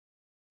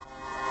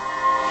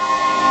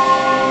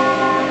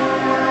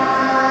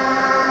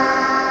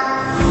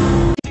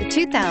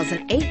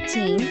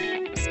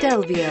2018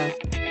 Stelvio.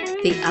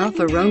 The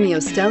Alfa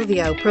Romeo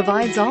Stelvio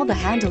provides all the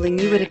handling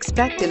you would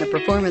expect in a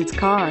performance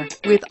car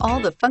with all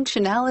the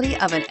functionality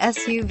of an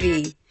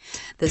SUV.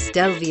 The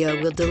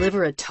Stelvio will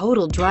deliver a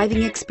total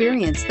driving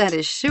experience that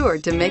is sure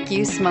to make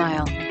you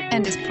smile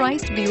and is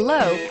priced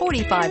below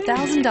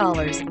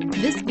 $45,000.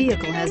 This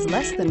vehicle has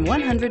less than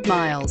 100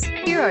 miles.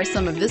 Here are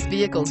some of this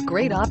vehicle's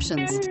great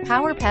options: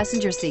 power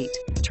passenger seat,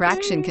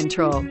 traction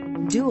control,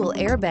 dual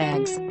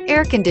airbags,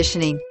 air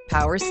conditioning,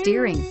 power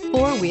steering,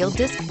 four-wheel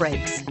disc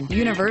brakes,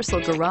 universal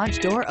garage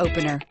door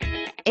opener,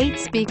 8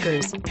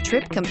 speakers,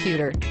 trip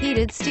computer,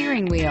 heated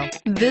steering wheel.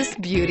 This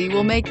beauty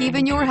will make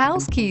even your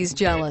house keys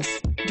jealous.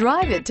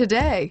 Drive it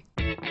today.